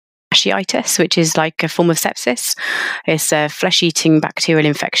fasciitis, which is like a form of sepsis. It's a flesh-eating bacterial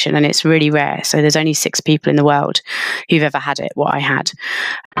infection, and it's really rare. So there's only 6 people in the world who've ever had it, what I had.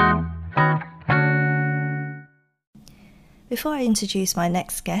 Before I introduce my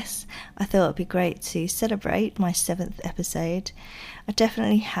next guest, I thought it would be great to celebrate my 7th episode. I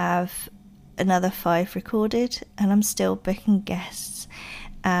definitely have another 5 recorded, and I'm still booking guests,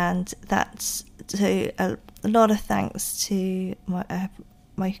 and that's to a lot of thanks to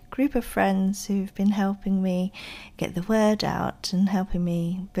my group of friends who've been helping me get the word out and helping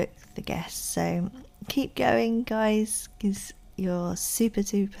me book the guests. So keep going, guys, because you're super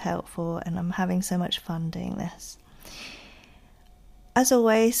helpful, and I'm having so much fun doing this. As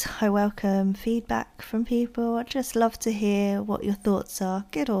always, I welcome feedback from people. I'd just love to hear what your thoughts are,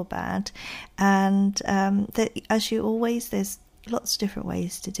 good or bad. And as you always, there's lots of different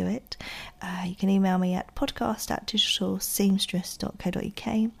ways to do it. You can email me at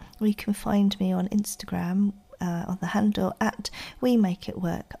podcast@digitalseamstress.co.uk, or you can find me on Instagram on the handle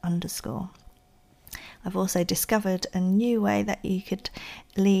 @WeMakeItWork_. I've also discovered a new way that you could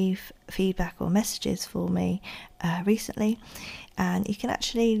leave feedback or messages for me recently, and you can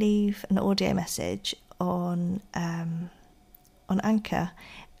actually leave an audio message on Anchor,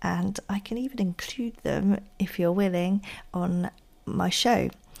 and I can even include them, if you're willing, on my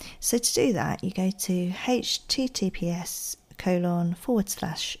show. So to do that, you go to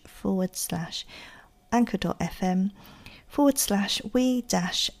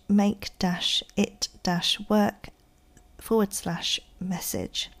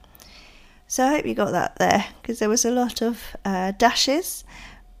So I hope you got that there, because there was a lot of dashes,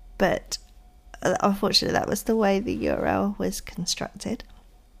 but unfortunately that was the way the URL was constructed.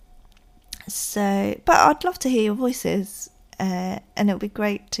 So, but I'd love to hear your voices, and it would be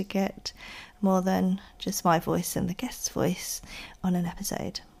great to get more than just my voice and the guest's voice on an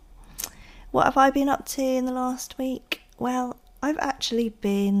episode. What have I been up to in the last week? Well, I've actually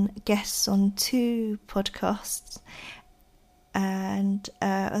been guests on 2 podcasts, and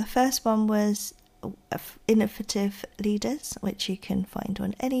the first one was Innovative Leaders, which you can find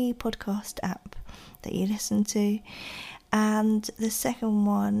on any podcast app that you listen to, and the second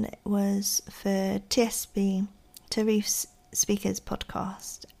one was for TSB, Tarif's Speakers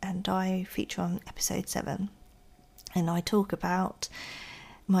Podcast, and I feature on episode 7, and I talk about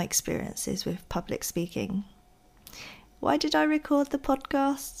my experiences with public speaking. Why did I record the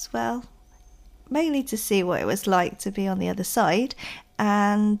podcasts? Well, mainly to see what it was like to be on the other side,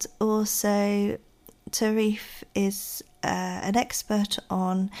 and also Tarif is an expert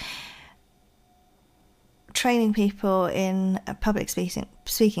on training people in public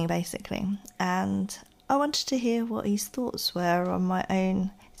speaking basically, and I wanted to hear what his thoughts were on my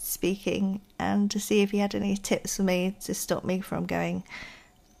own speaking, and to see if he had any tips for me to stop me from going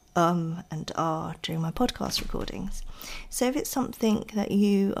and during my podcast recordings. So if it's something that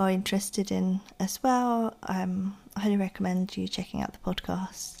you are interested in as well, I highly recommend you checking out the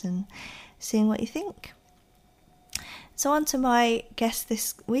podcast and seeing what you think. So on to my guest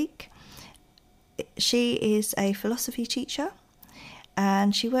this week. She is a philosophy teacher,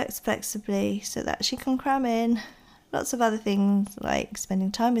 and she works flexibly so that she can cram in lots of other things like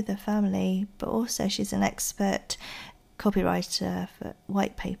spending time with her family, but also she's an expert copywriter for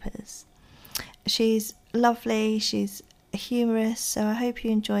white papers. She's lovely, she's humorous, so I hope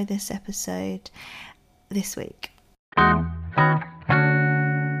you enjoy this episode this week.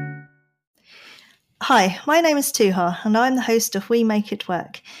 Hi, my name is Tuha, and I'm the host of We Make It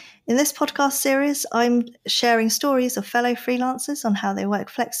Work. In this podcast series, I'm sharing stories of fellow freelancers on how they work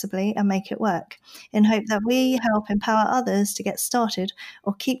flexibly and make it work, in hope that we help empower others to get started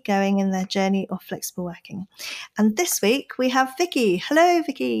or keep going in their journey of flexible working. And this week we have Vicky. Hello,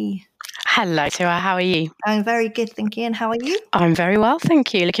 Vicky. Hello, Tuha. How are you? I'm very good, thank you. And how are you? I'm very well,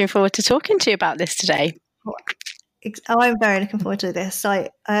 thank you. Looking forward to talking to you about this today. I'm very looking forward to this.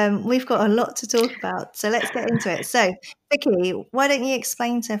 We've got a lot to talk about, so let's get into it. So, Vicky, why don't you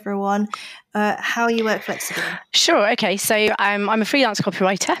explain to everyone how you work flexibly? Sure. Okay. So I'm a freelance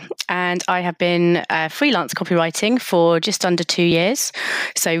copywriter, and I have been freelance copywriting for just under 2 years.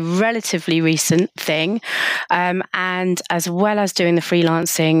 So relatively recent thing. And as well as doing the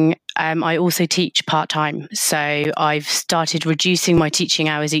freelancing, I also teach part-time. So I've started reducing my teaching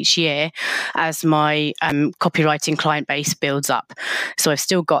hours each year as my copywriting client base builds up. So I've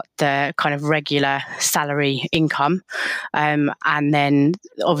still got the kind of regular salary income. And then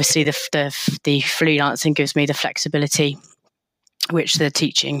obviously the freelancing gives me the flexibility, which the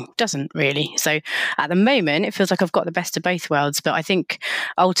teaching doesn't really. So at the moment, it feels like I've got the best of both worlds. But I think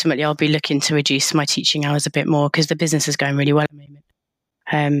ultimately I'll be looking to reduce my teaching hours a bit more because the business is going really well at the moment.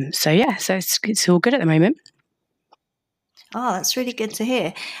 So it's all good at the moment. Oh, that's really good to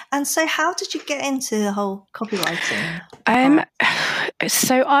hear. And so how did you get into the whole copywriting?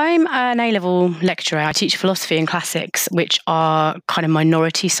 So I'm an A-level lecturer. I teach philosophy and classics, which are kind of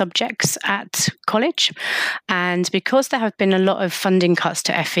minority subjects at college. And because there have been a lot of funding cuts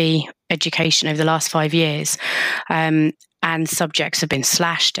to FE education over the last 5 years, and subjects have been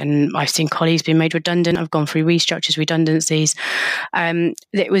slashed, and I've seen colleagues being made redundant. I've gone through restructures, redundancies.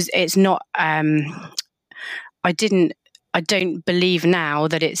 I don't believe now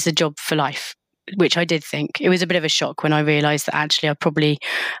that it's a job for life, which I did think. It was a bit of a shock when I realised that actually I probably,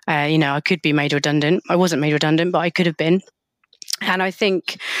 I could be made redundant. I wasn't made redundant, but I could have been. And I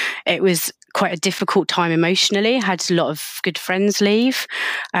think it was quite a difficult time emotionally. I had a lot of good friends leave.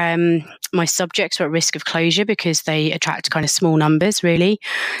 My subjects were at risk of closure because they attract kind of small numbers, really.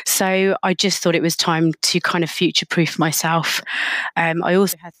 So I just thought it was time to kind of future-proof myself. I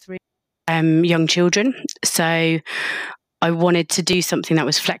also had 3 young children. So I wanted to do something that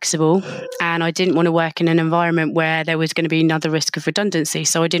was flexible, and I didn't want to work in an environment where there was going to be another risk of redundancy.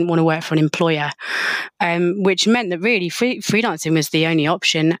 So I didn't want to work for an employer, which meant that really freelancing was the only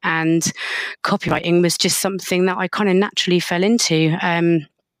option, and copywriting was just something that I kind of naturally fell into.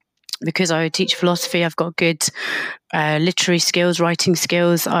 Because I teach philosophy, I've got good literary skills, writing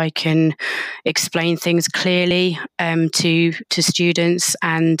skills. I can explain things clearly to students,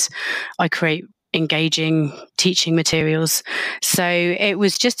 and I create engaging teaching materials. So it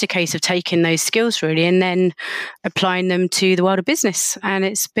was just a case of taking those skills really and then applying them to the world of business. And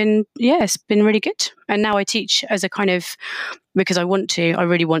it's been really good. And now I teach as a kind of, because I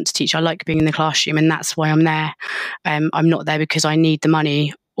really want to teach. I like being in the classroom, and that's why I'm there. I'm not there because I need the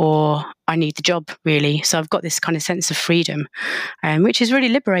money or I need the job, really. So I've got this kind of sense of freedom, which is really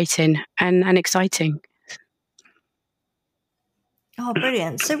liberating and exciting. Oh,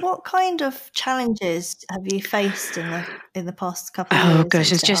 brilliant! So, what kind of challenges have you faced in the past couple of years? Oh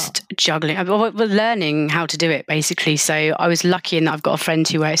gosh, it's just juggling. We're learning how to do it, basically. So I was lucky in that I've got a friend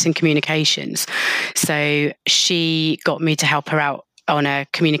who works in communications. So she got me to help her out on a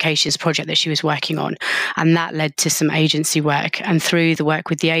communications project that she was working on, and that led to some agency work. And through the work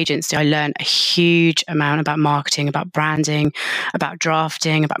with the agency, I learned a huge amount about marketing, about branding, about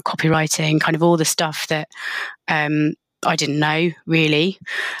drafting, about copywriting, kind of all the stuff that I didn't know really.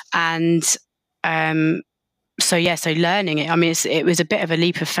 And so learning it, I mean, it was a bit of a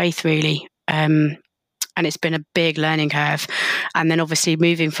leap of faith really. And it's been a big learning curve. And then obviously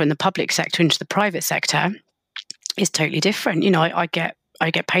moving from the public sector into the private sector is totally different. You know, I get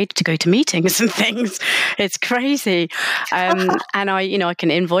paid to go to meetings and things. It's crazy. And I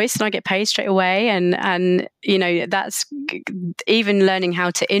can invoice and I get paid straight away. And that's even learning how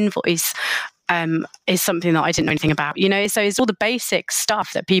to invoice is something that I didn't know anything about, so it's all the basic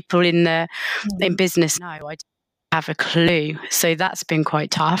stuff that people in business know. I didn't have a clue. So that's been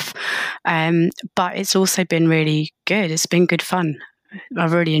quite tough. But it's also been really good. It's been good fun.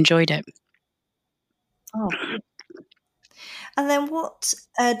 I've really enjoyed it. Oh. And then what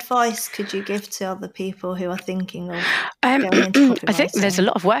advice could you give to other people who are thinking of going into copywriting? I think there's a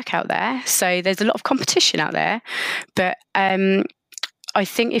lot of work out there. So there's a lot of competition out there. But I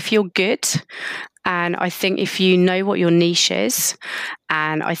think if you're good, and I think if you know what your niche is,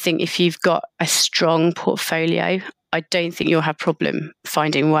 and I think if you've got a strong portfolio, I don't think you'll have problem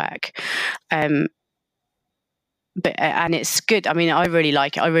finding work. And it's good. I mean, I really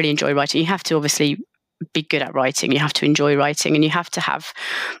like it. I really enjoy writing. You have to obviously be good at writing. You have to enjoy writing, and you have to have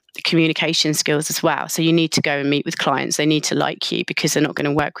communication skills as well. So you need to go and meet with clients. They need to like you, because they're not going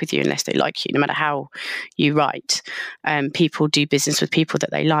to work with you unless they like you, no matter how you write. People do business with people that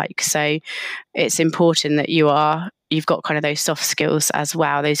they like. So it's important that you've got kind of those soft skills as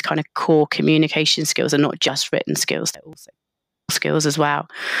well. Those kind of core communication skills are not just written skills, they're also skills as well.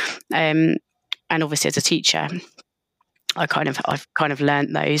 And obviously as a teacher, I've kind of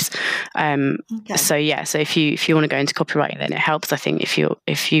learned those. Okay. So if you want to go into copywriting, then it helps. I think if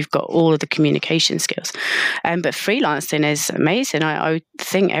you've got all of the communication skills. But freelancing is amazing. I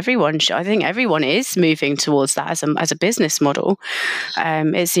think everyone is moving towards that as a business model.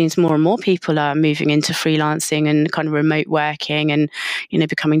 It seems more and more people are moving into freelancing and kind of remote working, and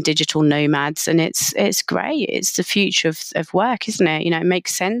becoming digital nomads. And it's great. It's the future of work, isn't it? It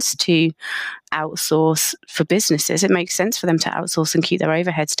makes sense to outsource for businesses. It makes sense for them to outsource and keep their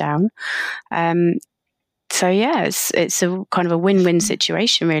overheads down. It's a kind of a win-win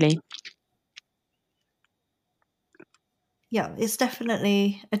situation, really. Yeah, it's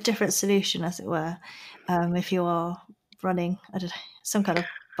definitely a different solution, as it were. If you are running, some kind of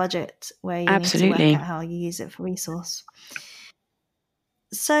budget where you need to work out how you use it for resource.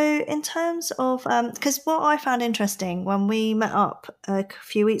 So, in terms of, because what I found interesting when we met up a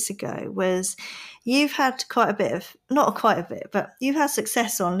few weeks ago was you've had quite a bit of, not quite a bit, but you've had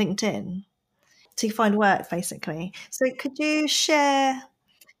success on LinkedIn to find work, basically. So, could you share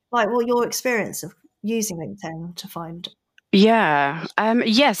like what your experience of using LinkedIn to find? Yeah.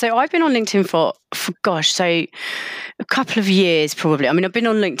 So I've been on LinkedIn for gosh, so a couple of years probably. I mean, I've been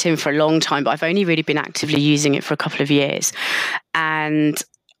on LinkedIn for a long time, but I've only really been actively using it for a couple of years. And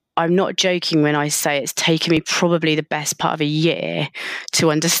I'm not joking when I say it's taken me probably the best part of a year to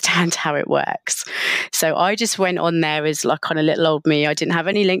understand how it works. So I just went on there as like kind of little old me. I didn't have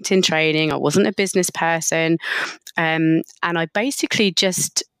any LinkedIn training. I wasn't a business person. And I basically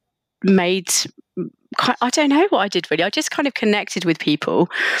just made, I don't know what I did really. I just kind of connected with people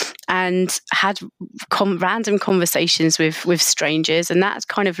and had random conversations with strangers, and that's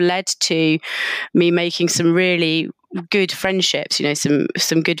kind of led to me making some really good friendships.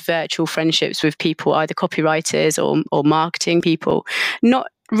 Some good virtual friendships with people, either copywriters or marketing people, not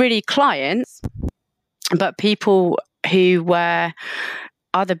really clients, but people who were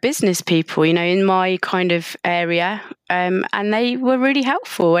other business people, in my kind of area. And they were really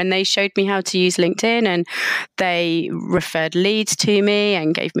helpful, and they showed me how to use LinkedIn, and they referred leads to me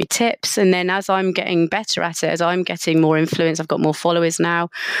and gave me tips. And then as I'm getting better at it, as I'm getting more influence, I've got more followers now,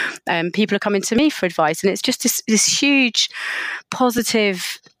 people are coming to me for advice. And it's just this huge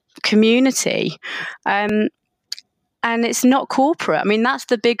positive community. And it's not corporate. I mean, that's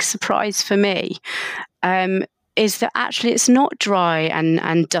the big surprise for me. Is that actually it's not dry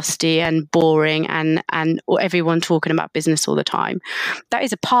and dusty and boring and everyone talking about business all the time. That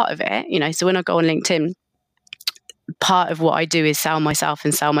is a part of it, so when I go on LinkedIn, part of what I do is sell myself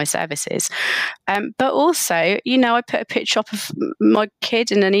and sell my services. But also, I put a picture up of my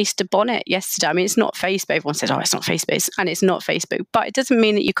kid in an Easter bonnet yesterday. I mean, it's not Facebook. Everyone says, oh, it's not Facebook. And it's not Facebook. But it doesn't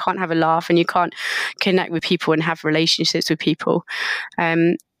mean that you can't have a laugh and you can't connect with people and have relationships with people.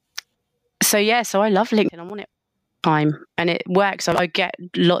 So I love LinkedIn. I'm on it time and it works. I get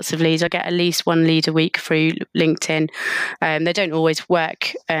lots of leads. I get at least one lead a week through LinkedIn. They don't always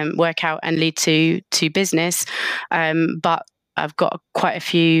work out and lead to business, but I've got quite a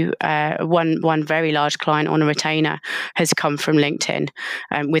few. One very large client on a retainer has come from LinkedIn,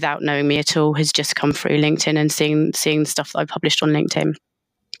 without knowing me at all. Has just come through LinkedIn and seeing the stuff that I published on LinkedIn.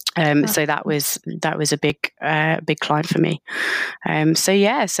 So that was a big client for me. So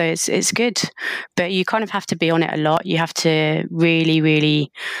it's good, but you kind of have to be on it a lot. You have to really,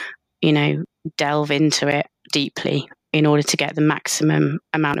 really, delve into it deeply in order to get the maximum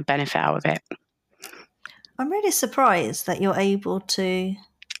amount of benefit out of it. I'm really surprised that you're able to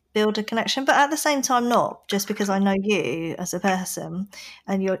build a connection, but at the same time not, just because I know you as a person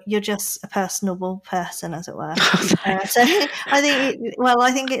and you're just a personable person, as it were. So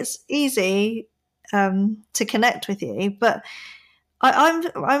I think it's easy to connect with you, but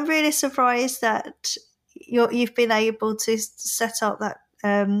I'm really surprised that you've been able to set up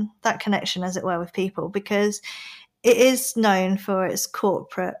that connection, as it were, with people, because it is known for its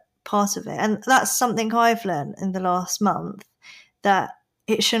corporate part of it, and that's something I've learned in the last month, that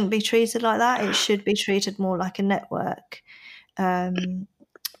it shouldn't be treated like that. It should be treated more like a networking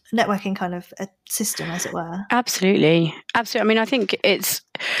kind of a system, as it were. Absolutely. I mean, I think it's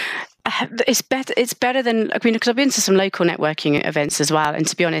better than, because I've been to some local networking events as well, and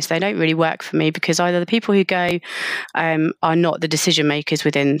to be honest, they don't really work for me, because either the people who go are not the decision makers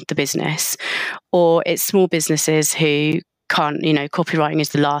within the business, or it's small businesses who can't, copywriting is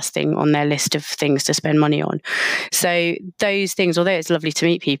the last thing on their list of things to spend money on. So those things, although it's lovely to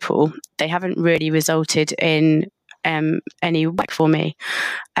meet people, they haven't really resulted in any work for me.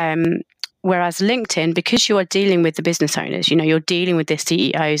 Whereas LinkedIn, because you are dealing with the business owners, you're dealing with the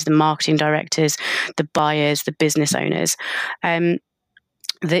CEOs, the marketing directors, the buyers, the business owners,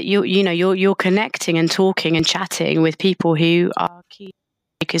 that you're connecting and talking and chatting with people who are key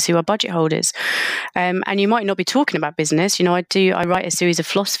makers, who are budget holders, and you might not be talking about business. I write a series of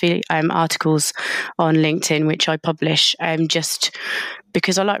philosophy articles on LinkedIn, which I publish just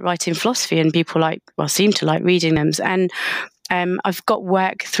because I like writing philosophy, and people seem to like reading them. And I've got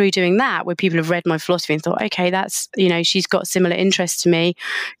work through doing that where people have read my philosophy and thought, okay, that's, she's got similar interests to me.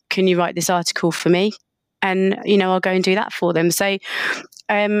 Can you write this article for me? And, I'll go and do that for them. So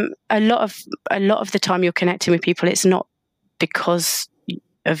a lot of the time you're connecting with people, it's not because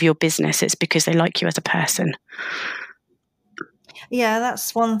of your business, it's because they like you as a person. Yeah,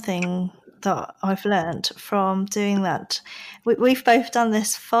 that's one thing that I've learned from doing that. We've both done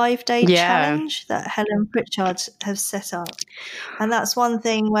this 5-day challenge that Helen Pritchard has set up. And that's one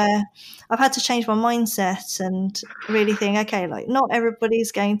thing where I've had to change my mindset and really think, okay, like not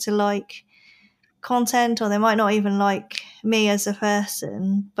everybody's going to like content, or they might not even like me as a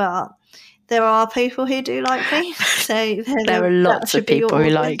person, but there are people who do like me. So there are lots of people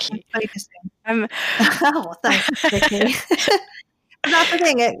who like you. Oh, thanks, Vicky. That's the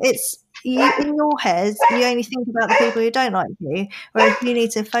thing. It's you in your head. You only think about the people who don't like you, whereas you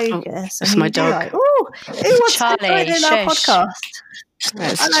need to focus on who my you do dog. like. Oh, who wants to join in our podcast?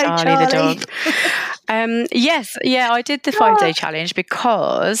 That's Hello, Charlie the dog. Yes, I did the 5-day challenge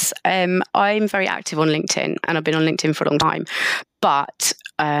because I'm very active on LinkedIn, and I've been on LinkedIn for a long time. But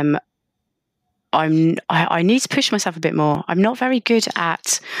I need to push myself a bit more. I'm not very good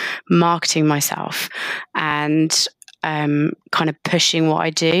at marketing myself and kind of pushing what I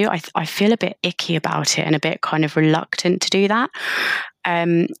do. I feel a bit icky about it and a bit kind of reluctant to do that.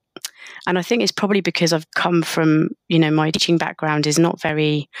 And I think it's probably because I've come from, my teaching background is not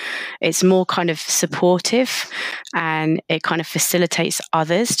very, it's more kind of supportive, and it kind of facilitates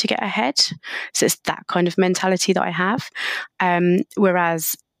others to get ahead. So it's that kind of mentality that I have.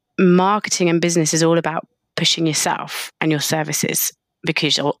 Whereas marketing and business is all about pushing yourself and your services,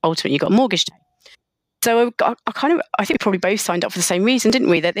 because ultimately you've got a mortgage to pay. So I think we probably both signed up for the same reason, didn't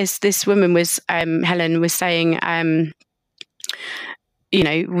we? That this woman was, Helen was saying,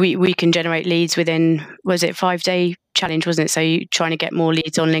 we can generate leads within, was it 5-day challenge, wasn't it? So you're trying to get more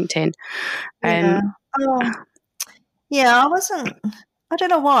leads on LinkedIn. I don't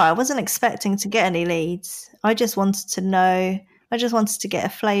know why. I wasn't expecting to get any leads. I just wanted to know, I just wanted to get a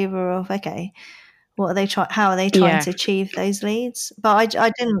flavour of, okay, what are they how are they trying to achieve those leads? But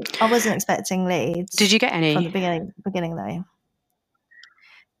I wasn't expecting leads. Did you get any? From the beginning though.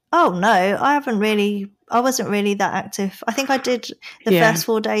 Oh no, I wasn't really that active. I think I did the first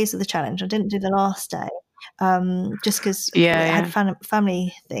 4 days of the challenge. I didn't do the last day, just because I had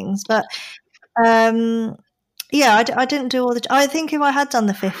family things. But I didn't do all the. I think if I had done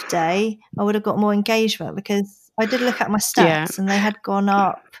the 5th day, I would have got more engagement, because I did look at my stats and they had gone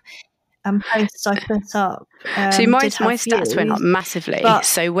up. And posts I put up. So my stats went up massively. But,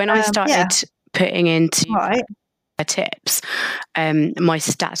 so when I started putting into tips, my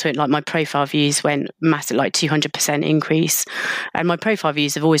stats went, like my profile views went massive, like 200% increase. And my profile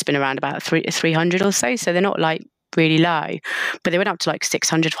views have always been around about 300 or so. So they're not like really low, but they went up to like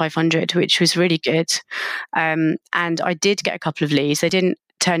 600, 500, which was really good. And I did get a couple of leads. They didn't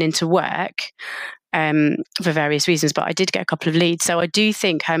turn into work for various reasons, but I did get a couple of leads. So I do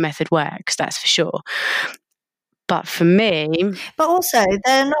think her method works, that's for sure. But for me... But also,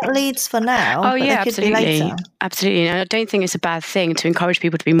 they're not leads for now. Oh, yeah, absolutely. Absolutely. And I don't think it's a bad thing to encourage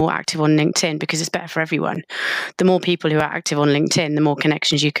people to be more active on LinkedIn, because it's better for everyone. The more people who are active on LinkedIn, the more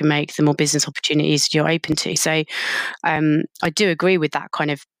connections you can make, the more business opportunities you're open to. So I do agree with that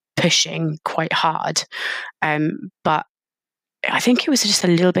kind of pushing quite hard. But I think it was just a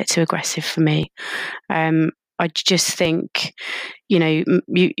little bit too aggressive for me. I just think,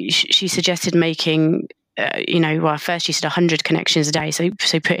 she suggested making... first you said 100 connections a day. So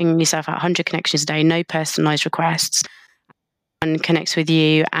putting yourself out 100 connections a day, no personalized requests, and connects with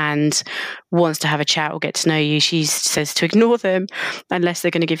you and wants to have a chat or get to know you. She says to ignore them unless they're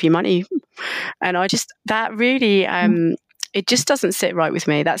going to give you money. And that really, it just doesn't sit right with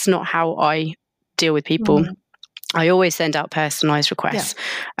me. That's not how I deal with people. I always send out personalized requests.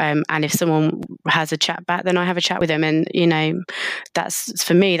 And if someone has a chat back, then I have a chat with them. And, that's,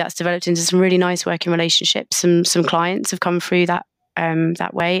 for me, that's developed into some really nice working relationships. Some clients have come through that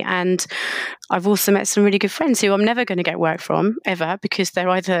way. And I've also met some really good friends who I'm never going to get work from ever, because they're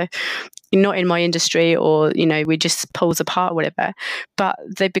either not in my industry or, we just poles apart or whatever, but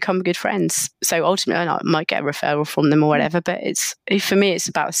they've become good friends. So ultimately I might get a referral from them or whatever, but for me, it's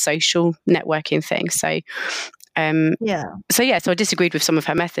about a social networking thing. So I disagreed with some of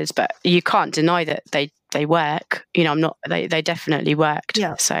her methods, but you can't deny that they work. They definitely worked.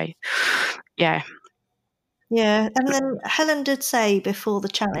 So and then Helen did say before the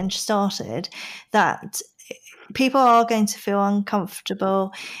challenge started that people are going to feel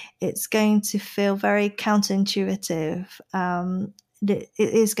uncomfortable. It's going to feel very counterintuitive. It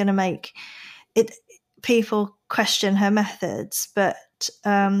is going to make people question her methods, but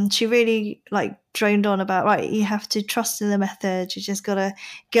she really droned on about, right, you have to trust in the method, you just got to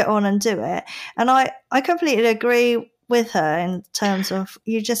get on and do it. And I completely agree with her in terms of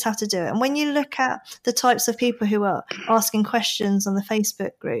you just have to do it. And when you look at the types of people who are asking questions on the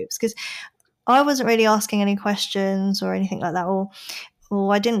Facebook groups, because I wasn't really asking any questions or anything like that, or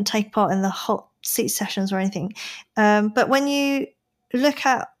or I didn't take part in the hot seat sessions or anything. But when you look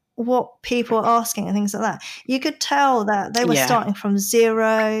at what people are asking and things like that, you could tell that they were starting from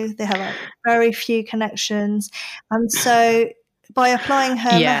zero. They had like very few connections. And so by applying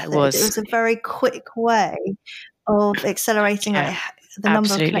her method, it was a very quick way of accelerating the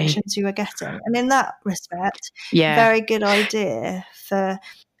number of connections you were getting. And in that respect, very good idea for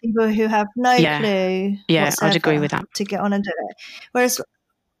people who have no clue I'd agree with that, to get on and do it. Whereas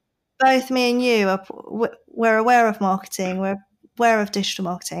both me and you we're aware of marketing, we're aware of digital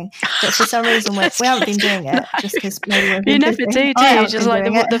marketing, but for some reason we haven't been doing it. Just because maybe you never do you? Just like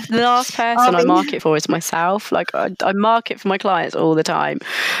the last person I market for is myself. Like I market for my clients all the time,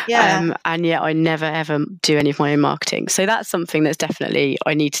 and yet I never ever do any of my own marketing. So that's something that's definitely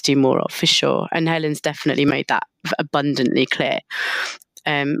I need to do more of, for sure. And Helen's definitely made that abundantly clear.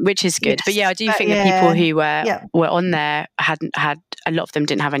 Which is good. But I do think the people who were on there hadn't had, a lot of them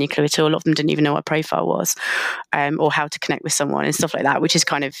didn't have any clue at all. A lot of them didn't even know what a profile was, or how to connect with someone and stuff like that, which is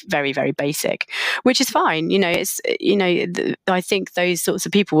kind of very, very basic, which is fine. I think those sorts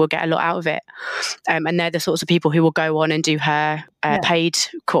of people will get a lot out of it. And they're the sorts of people who will go on and do her paid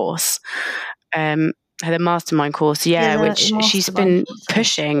course. The mastermind course, which she's been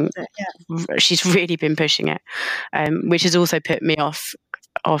pushing. She's really been pushing it, which has also put me off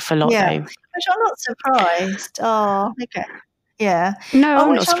a lot, though. Which I'm not surprised. Oh, okay. Yeah. No,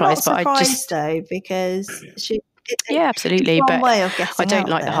 I'm not surprised, but I just though, because absolutely. It's one but way of getting I don't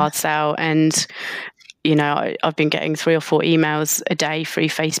like there. The hard sell, and I've been getting 3 or 4 emails a day through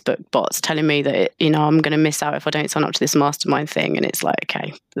Facebook bots telling me that I'm going to miss out if I don't sign up to this mastermind thing, and it's like,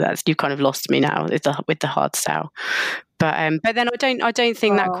 okay, you've kind of lost me now with the hard sell. But then I don't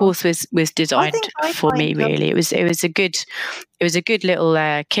think that course was designed for me, really. It was a good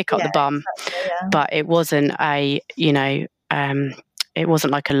little kick up the bum, but it wasn't it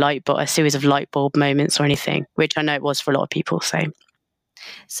wasn't like a series of light bulb moments or anything, which I know it was for a lot of people. So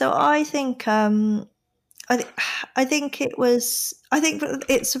I think I think it's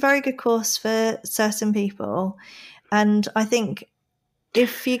a very good course for certain people, and I think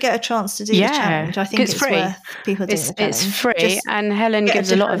if you get a chance to do the challenge, I think it's free. Worth people doing the challenge. It's free, and Helen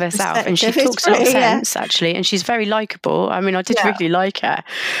gives a lot of herself, and she talks a lot of sense, actually, and she's very likeable. I mean, I did really like her.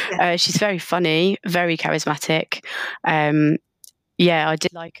 Yeah. She's very funny, very charismatic. I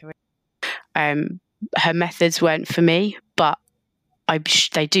did like her. Her methods weren't for me, but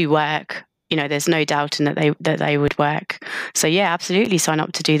they do work. There's no doubt in that they would work. So absolutely sign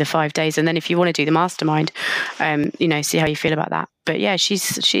up to do the 5 days, and then if you want to do the mastermind, see how you feel about that. But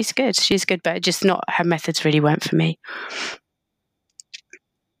she's good. She's good, but just not, her methods really weren't for me.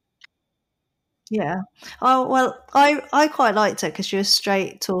 Yeah. Oh well, I quite liked her because she was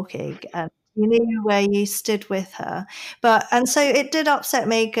straight talking and you knew where you stood with her. And so it did upset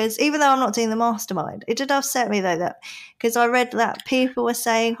me because even though I'm not doing the mastermind, it did upset me though because I read that people were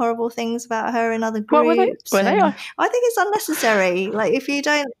saying horrible things about her in other groups. Were they? I think it's unnecessary. Like if you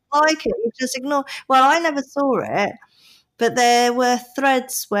don't like it, you just ignore. Well, I never saw it, but there were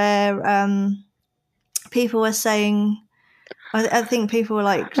threads where people were saying. I think people were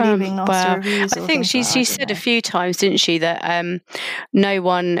like leaving nasty reviews. I think she said a few times, didn't she, that no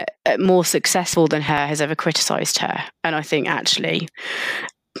one more successful than her has ever criticised her. And I think actually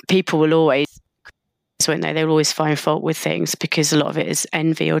people will always, won't they? They'll always find fault with things because a lot of it is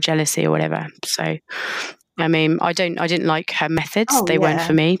envy or jealousy or whatever. So, I mean, I didn't like her methods. They weren't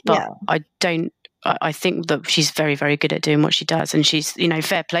for me, but I think that she's very, very good at doing what she does, and she's,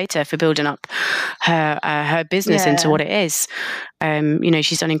 fair play to her for building up her business into what it is.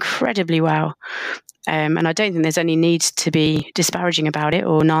 She's done incredibly well, and I don't think there's any need to be disparaging about it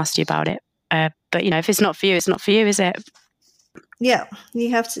or nasty about it. But if it's not for you, it's not for you, is it? Yeah,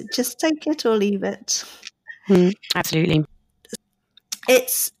 you have to just take it or leave it. Absolutely.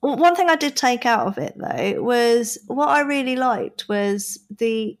 It's one thing I did take out of it though was what I really liked was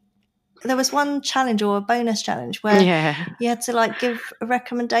there was one challenge or a bonus challenge where you had to like give a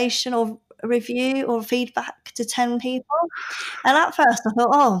recommendation or a review or feedback to 10 people. And at first I thought,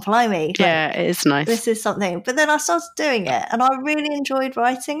 oh, blimey. It is nice. This is something. But then I started doing it and I really enjoyed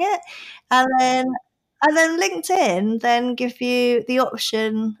writing it. And then LinkedIn then give you the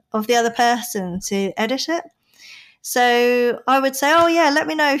option of the other person to edit it. So I would say, oh yeah, let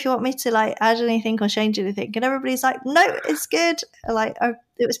me know if you want me to like add anything or change anything. And everybody's like, no, it's good. Like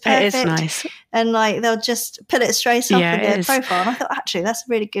it was perfect. It is nice. And like they'll just put it straight up in their profile. And I thought actually that's a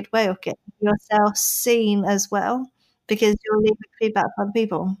really good way of getting yourself seen as well, because you're leaving feedback for other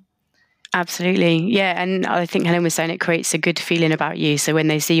people. Absolutely. Yeah. And I think Helen was saying it creates a good feeling about you. So when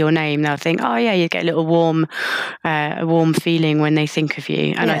they see your name, they'll think, oh yeah, you get a little warm feeling when they think of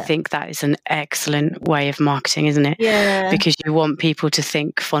you. And I think that is an excellent way of marketing, isn't it? Yeah. Because you want people to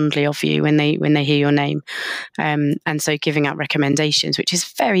think fondly of you when they hear your name. And so giving out recommendations, which is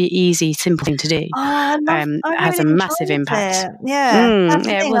very easy, simple thing to do, I has really a massive impact. it. Yeah. That's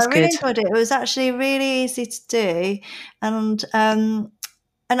the Yeah, thing. it was I really good. enjoyed it. It was actually really easy to do. And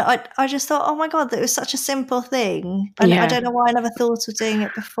I just thought, oh my God, that was such a simple thing. And I don't know why I never thought of doing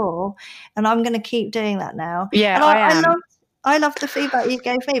it before. And I'm going to keep doing that now. Yeah, and I love the feedback you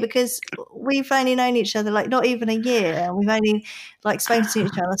gave me, because we've only known each other like not even a year. And we've only like spoken to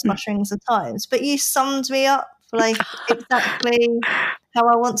each other smashings of times. But you summed me up like exactly how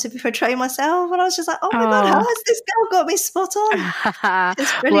I want to portray myself. And I was just like, oh my God, how has this girl got me spot on?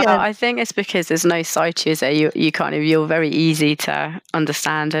 It's brilliant. Well, I think it's because there's no side to you, so you're very easy to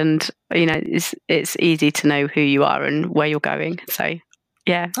understand, and it's easy to know who you are and where you're going. So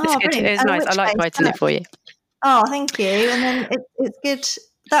yeah, it's good. Brilliant. It's nice. I like writing it for you. Oh, thank you. And then it's good.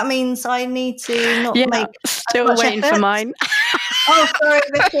 That means I need to not make still waiting for mine. Oh, sorry,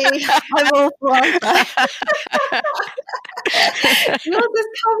 Vicky. I'm awful, aren't I? Yours is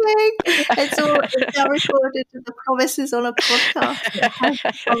coming. It's now recorded, and the promises on a podcast.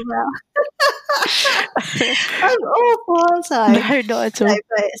 I'm awful, aren't I? No, not at all. No,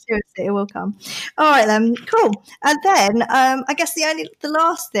 but seriously, it will come. All right then, cool. And then I guess the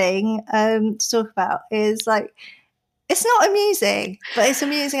last thing to talk about is like, it's not amusing, but it's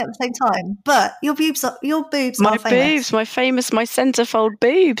amusing at the same time. But your boobs are famous. My centerfold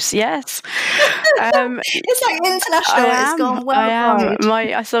boobs. Yes. It's like international. It's gone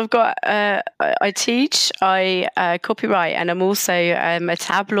worldwide. So I've got. I teach. I copyright, and I'm also a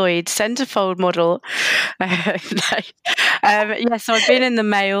tabloid centerfold model. So I've been in the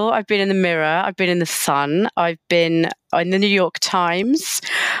Mail. I've been in the Mirror. I've been in the Sun. I've been in the New York Times.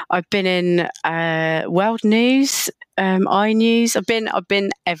 I've been in World News. iNews. I've been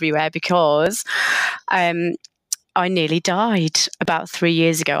everywhere because I nearly died about 3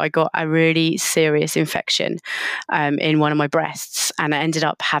 years ago. I got a really serious infection in one of my breasts, and I ended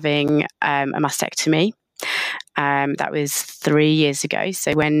up having a mastectomy. That was 3 years ago.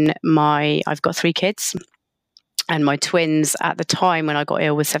 So I've got 3 kids. And my twins at the time when I got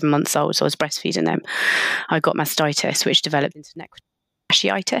ill were 7 months old, so I was breastfeeding them. I got mastitis, which developed into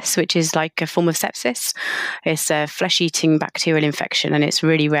fasciitis, which is like a form of sepsis. It's a flesh-eating bacterial infection, and it's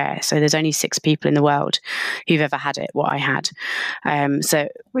really rare. So there's only 6 people in the world who've ever had it, what I had. So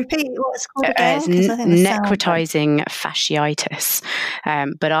repeat what it's called again. It's necrotizing fasciitis.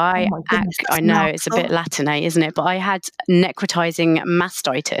 But I know it's a bit Latinate, isn't it? But I had necrotizing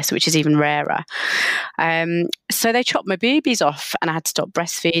mastitis, which is even rarer. So they chopped my boobies off, and I had to stop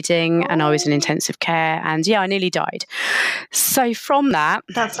breastfeeding, and I was in intensive care, and I nearly died. So from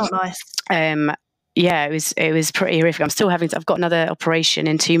that's not nice. It was pretty horrific. I've got another operation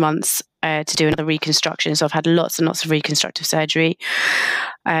in 2 months to do another reconstruction. So I've had lots and lots of reconstructive surgery.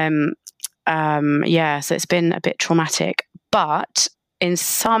 So it's been a bit traumatic, but in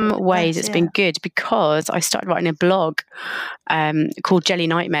some ways it's been good, because I started writing a blog called Jelly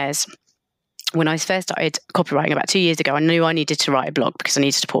Nightmares. When I first started copywriting about 2 years ago, I knew I needed to write a blog because I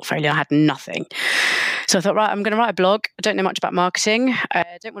needed a portfolio. I had nothing. So I thought, right, I'm going to write a blog. I don't know much about marketing.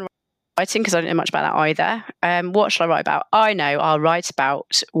 I don't want to write writing because I don't know much about that either. What should I write about? I know I'll write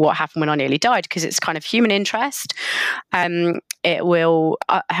about what happened when I nearly died, because it's kind of human interest. It will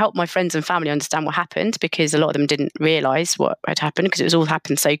help my friends and family understand what happened, because a lot of them didn't realise what had happened because it was all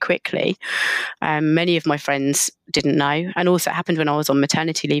happened so quickly. Many of my friends didn't know, and also it happened when I was on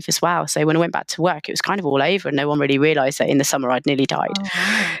maternity leave as well. So when I went back to work, it was kind of all over, and no one really realised that in the summer I'd nearly died. Oh,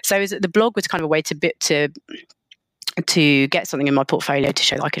 wow. So the blog was kind of a way to get something in my portfolio to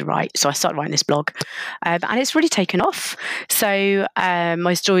show that I could write. So I started writing this blog, and it's really taken off. So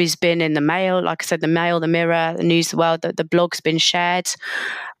my story's been in the Mail, like I said, the Mail, the Mirror, the News, the World. The blog's been shared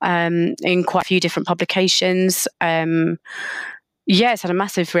in quite a few different publications. It's had a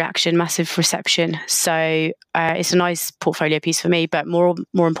massive reaction, massive reception. So it's a nice portfolio piece for me. But more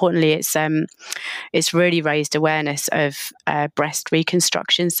importantly, it's really raised awareness of breast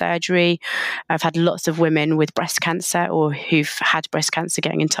reconstruction surgery. I've had lots of women with breast cancer or who've had breast cancer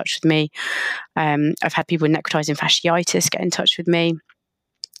getting in touch with me. I've had people with necrotizing fasciitis get in touch with me.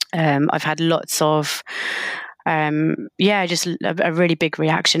 I've had lots of just a really big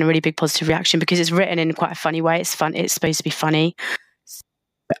reaction, a really big positive reaction, because it's written in quite a funny way. It's fun. It's supposed to be funny.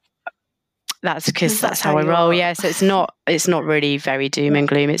 That's because that's how I roll. Yeah, so it's not really very doom and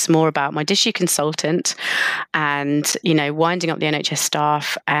gloom. It's more about my DISHI consultant, and winding up the NHS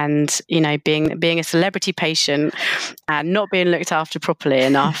staff, and being a celebrity patient, and not being looked after properly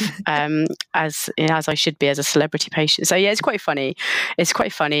enough, as I should be as a celebrity patient. So yeah, it's quite funny. It's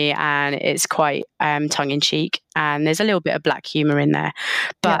quite funny, and it's quite tongue in cheek, and there's a little bit of black humour in there,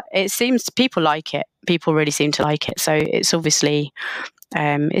 but it seems people like it. People really seem to like it. So it's obviously.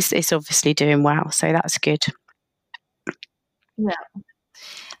 It's obviously doing well, so that's good. Yeah.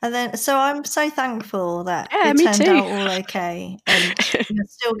 And then, so I'm so thankful that it turned out all okay, and you're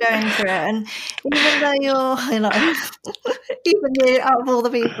still going through it. And even though you're, even you out of all the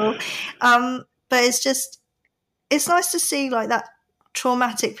people, but it's nice to see like that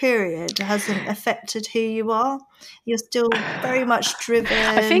traumatic period hasn't affected who you are. You're still very much driven.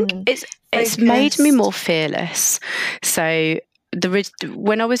 I think it's made me more fearless. So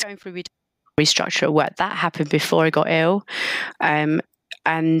when I was going through restructure at work, that happened before I got ill, and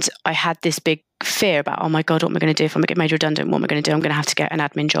I had this big fear about, oh my God, what am I going to do if I'm going to get made redundant? What am I going to do? I'm going to have to get an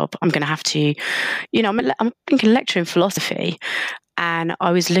admin job. I'm going to have to, I'm thinking lecturing philosophy, and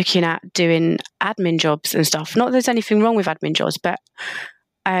I was looking at doing admin jobs and stuff. Not that there's anything wrong with admin jobs, but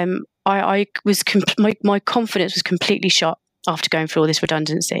I was my confidence was completely shot after going through all this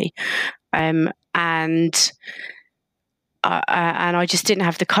redundancy, and I just didn't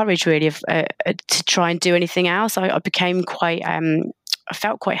have the courage really to try and do anything else. I became quite, I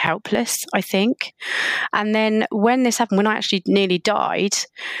felt quite helpless, I think. And then when this happened, when I actually nearly died,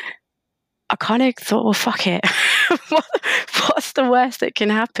 I kind of thought, well, fuck it. What's the worst that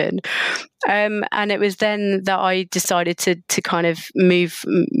can happen? And it was then that I decided to kind of move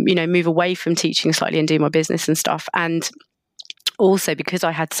away from teaching slightly and do my business and stuff. And also because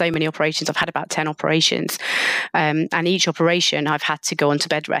I had so many operations, I've had about 10 operations, and each operation I've had to go onto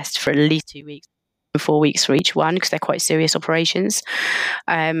bed rest for at least 2 weeks, 4 weeks for each one, because they're quite serious operations.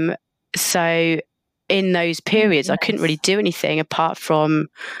 So in those periods, I couldn't really do anything apart from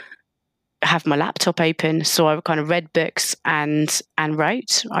have my laptop open. So I kind of read books and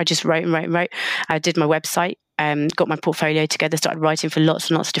wrote. I just wrote and wrote and wrote. I did my website. Got my portfolio together, started writing for lots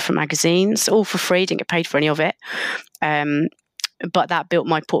and lots of different magazines, all for free, didn't get paid for any of it. But that built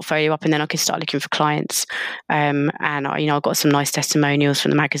my portfolio up, and then I could start looking for clients. And I got some nice testimonials from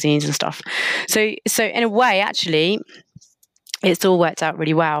the magazines and stuff. So in a way, actually, it's all worked out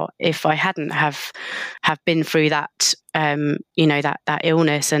really well. If I hadn't have been through that, that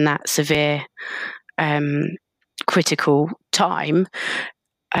illness and that severe, critical time,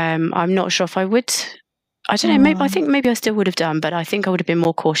 I'm not sure if I would. I don't know. Maybe I still would have done, but I think I would have been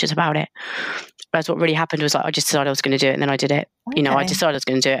more cautious about it. Whereas what really happened was, like, I just decided I was going to do it, and then I did it. Okay. I decided I was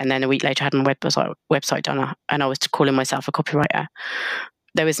going to do it, and then a week later I had my website done, and I was calling myself a copywriter.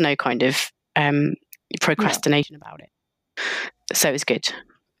 There was no kind of procrastination about it, so it was good.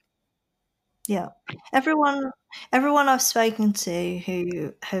 Yeah, everyone I've spoken to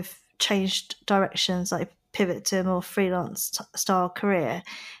who have changed directions, like pivot to a more freelance style career,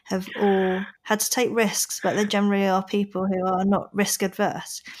 have all had to take risks, but they generally are people who are not risk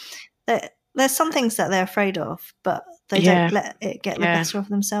adverse. There's some things that they're afraid of, but they don't let it get the better of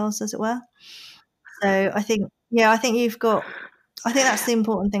themselves, as it were. So I think you've got. I think that's the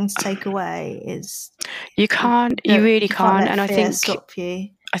important thing to take away is you really can't, and I think stop you.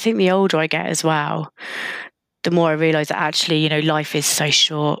 I think the older I get as well, the more I realise that actually, life is so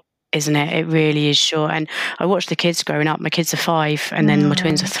short, isn't it? It really is short. And I watch the kids growing up. My kids are 5, and then my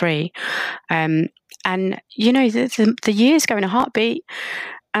twins are 3. And the years go in a heartbeat.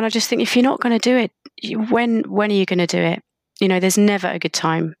 And I just think, if you're not going to do it, when are you going to do it? There's never a good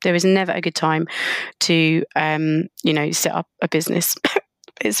time. There is never a good time to, set up a business.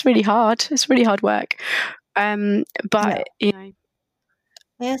 It's really hard. It's really hard work. But,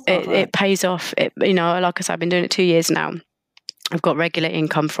 it pays off. Like I said, I've been doing it 2 years now. I've got regular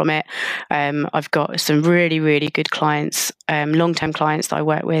income from it. I've got some really, really good clients, long-term clients that I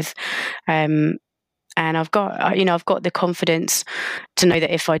work with. And I've got the confidence to know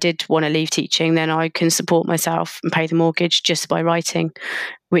that if I did want to leave teaching, then I can support myself and pay the mortgage just by writing,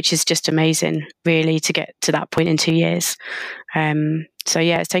 which is just amazing, really, to get to that point in 2 years. So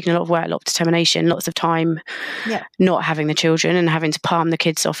yeah, it's taken a lot of work, a lot of determination, lots of time, not having the children and having to palm the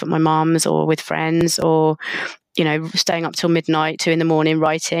kids off at my mum's or with friends, or staying up till midnight, 2 a.m,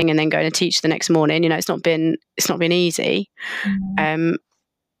 writing, and then going to teach the next morning. It's not been easy.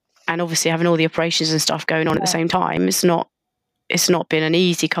 And obviously having all the operations and stuff going on at the same time, it's not been an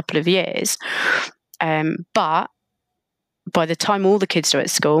easy couple of years. But by the time all the kids are at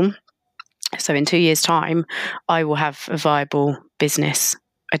school, so in 2 years' time, I will have a viable business.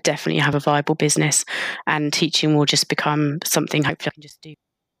 I definitely have a viable business, and teaching will just become something hopefully I can just do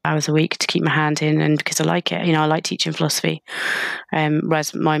hours a week to keep my hand in, and because I like it, I like teaching philosophy.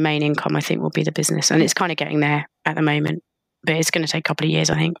 Whereas my main income, I think, will be the business, and it's kind of getting there at the moment, but it's going to take a couple of years,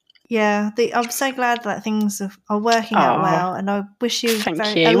 I think. Yeah, I'm so glad that things are working out well, and I wish you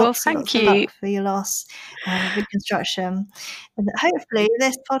lots of luck for your last reconstruction. And hopefully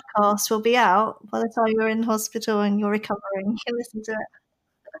this podcast will be out by the time you're in hospital and you're recovering. You can listen to it.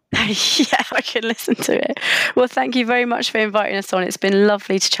 Yeah, I can listen to it. Well, thank you very much for inviting us on. It's been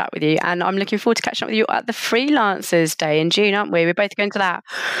lovely to chat with you, and I'm looking forward to catching up with you at the Freelancers Day in June, aren't we? We're both going to that.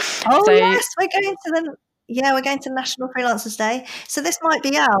 Oh, yes, we're going to National Freelancers Day. So this might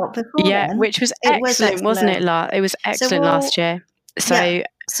be out before then. Which was excellent, wasn't it? It was excellent last year. So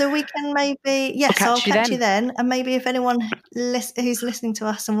we can maybe, I'll catch you then. And maybe if anyone who's listening to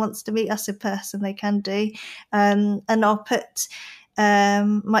us and wants to meet us in person, they can do. And I'll put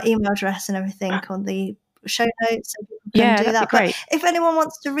my email address and everything on the show notes, so people can do that. Great. But if anyone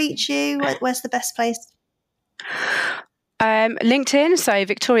wants to reach you, where's the best place? LinkedIn, so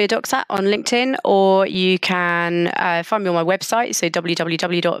Victoria Doxat on LinkedIn, or you can find me on my website, so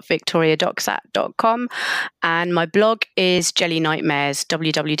www.victoriadoxat.com, and my blog is Jelly Nightmares,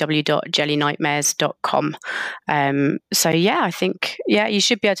 www.jellynightmares.com. I think you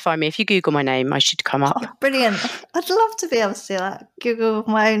should be able to find me. If you Google my name, I should come up. Oh, brilliant. I'd love to be able to do that. Google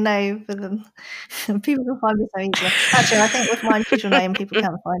my own name for them. People can find me so easily. Actually, I think with my usual name, people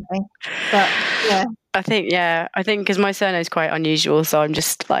can't find me. But yeah. I think because my surname is quite unusual, so I'm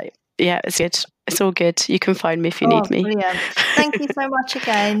just like, it's good. It's all good. You can find me if you need me. Brilliant. Thank you so much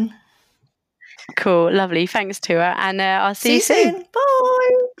again. Cool. Lovely. Thanks, Tua. And I'll see you soon.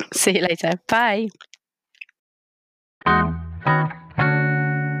 Bye. See you later. Bye.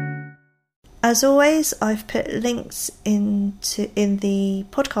 As always, I've put links in the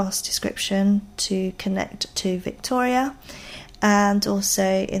podcast description to connect to Victoria, and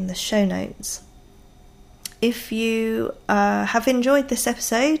also in the show notes. If you have enjoyed this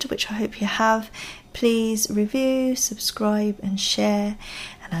episode, which I hope you have, please review, subscribe and share.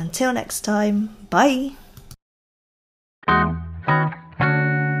 And until next time, bye.